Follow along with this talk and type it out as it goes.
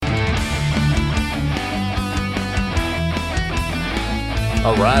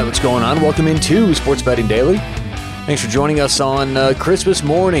All right, what's going on? Welcome into Sports Betting Daily. Thanks for joining us on Christmas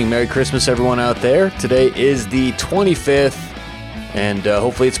morning. Merry Christmas, everyone out there. Today is the 25th, and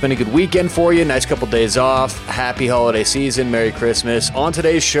hopefully it's been a good weekend for you. Nice couple days off. Happy holiday season. Merry Christmas. On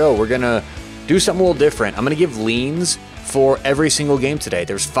today's show, we're going to do something a little different. I'm going to give leans for every single game today.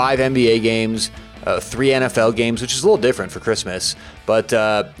 There's 5 NBA games, 3 NFL games, which is a little different for Christmas. But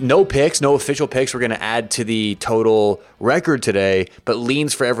no picks, no official picks we're going to add to the total record today, but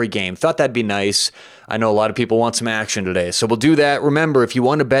leans for every game. Thought that'd be nice. I know a lot of people want some action today, so we'll do that. Remember, if you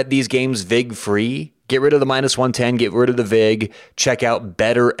want to bet these games VIG-free, get rid of the -110, get rid of the VIG, check out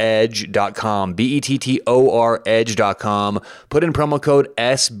bettoredge.com, BETTOR edge.com. Put in promo code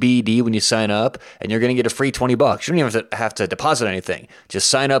SBD when you sign up, and you're going to get a free $20. You don't even have to deposit anything. Just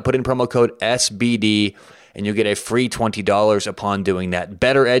sign up, put in promo code SBD, and you'll get a free $20 upon doing that.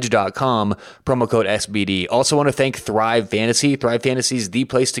 BettorEdge.com, promo code SBD. Also want to thank Thrive Fantasy. Thrive Fantasy is the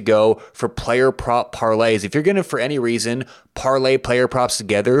place to go for player prop parlays. If you're going to, for any reason, parlay player props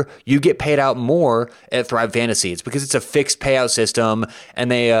together, you get paid out more at Thrive Fantasy. It's because it's a fixed payout system,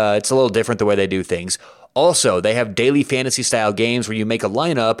 and it's a little different the way they do things. Also, they have daily fantasy style games where you make a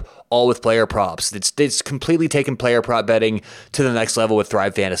lineup all with player props. It's completely taken player prop betting to the next level with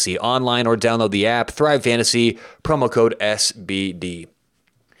Thrive Fantasy. Online or download the app, Thrive Fantasy, promo code SBD.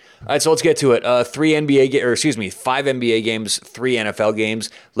 All right, so let's get to it. 5 NBA games, 3 NFL games.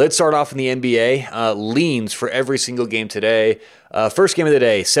 Let's start off in the NBA. Leans for every single game today. First game of the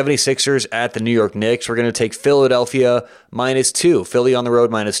day, 76ers at the New York Knicks. We're going to take Philadelphia -2. Philly on the road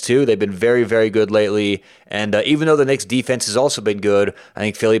 -2. They've been very, very good lately. And even though the Knicks defense has also been good, I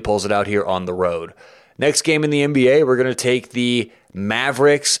think Philly pulls it out here on the road. Next game in the NBA, we're going to take the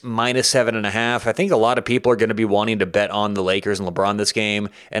Mavericks -7.5. I think a lot of people are going to be wanting to bet on the Lakers and LeBron this game.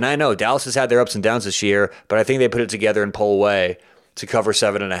 And I know Dallas has had their ups and downs this year, but I think they put it together and pull away to cover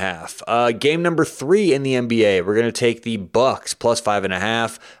 7.5. Game number 3 in the NBA, we're going to take the Bucks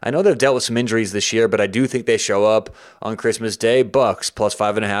 +5.5. I know they've dealt with some injuries this year, but I do think they show up on Christmas Day. Bucks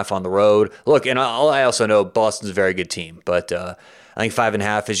 +5.5 on the road. Look, and I also know Boston's a very good team, but I think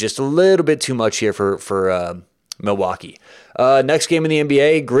 5.5 is just a little bit too much here for Milwaukee. Next game in the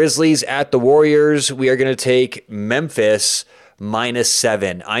NBA, Grizzlies at the Warriors. We are going to take Memphis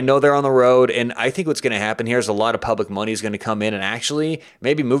 -7. I know they're on the road, and I think what's going to happen here is a lot of public money is going to come in and actually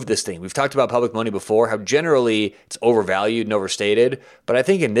maybe move this thing. We've talked about public money before, how generally it's overvalued and overstated, but I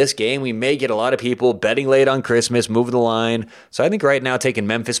think in this game we may get a lot of people betting late on Christmas, moving the line. So I think right now taking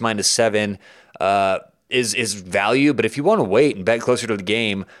Memphis -7 is value, but if you want to wait and bet closer to the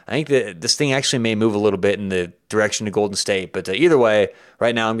game, I think that this thing actually may move a little bit in the direction of Golden State. But either way,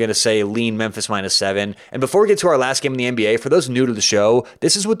 right now I'm going to say lean Memphis -7. And before we get to our last game in the NBA, for those new to the show,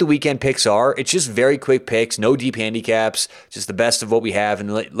 this is what the weekend picks are. It's just very quick picks, no deep handicaps, just the best of what we have, and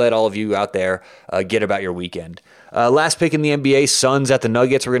let all of you out there get about your weekend. Last pick in the NBA, Suns at the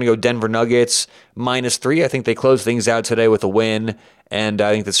Nuggets. We're going to go Denver Nuggets -3. I think they close things out today with a win, and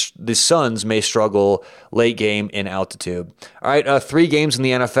I think the Suns may struggle late game in altitude. All right, 3 games in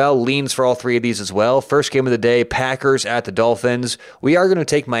the NFL. Leans for all 3 of these as well. First game of the day, Packers at the Dolphins. We are going to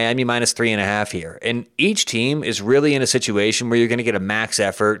take Miami -3.5 here. And each team is really in a situation where you're going to get a max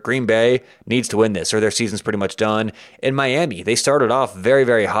effort. Green Bay needs to win this, or their season's pretty much done. In Miami, they started off very,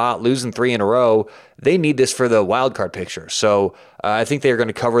 very hot, losing 3 in a row. They need this for the wild card picture. So I think they're going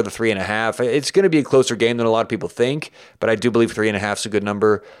to cover the 3.5. It's going to be a closer game than a lot of people think, but I do believe 3.5 is a good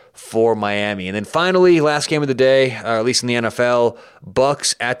number for Miami. And then finally, last game of the day, or at least in the NFL,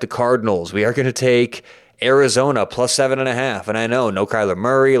 Bucks at the Cardinals. We are going to take Arizona +7.5. And I know, no Kyler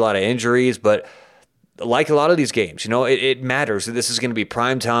Murray, a lot of injuries, but like a lot of these games, it matters that this is going to be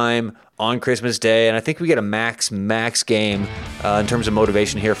prime time on Christmas Day, and I think we get a max game in terms of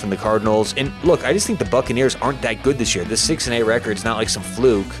motivation here from the Cardinals. And look, I just think the Buccaneers aren't that good this year. This 6-8 record is not like some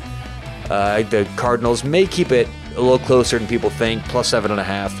fluke. The Cardinals may keep it a little closer than people think,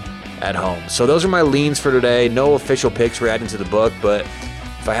 +7.5 at home. So those are my leans for today. No official picks we're adding to the book, but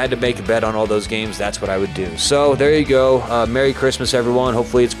if I had to make a bet on all those games, that's what I would do. So there you go. Merry Christmas, everyone.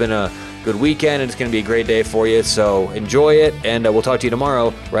 Hopefully it's been a good weekend, and it's going to be a great day for you. So enjoy it, and we'll talk to you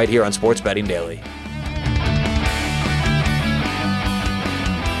tomorrow right here on Sports Betting Daily.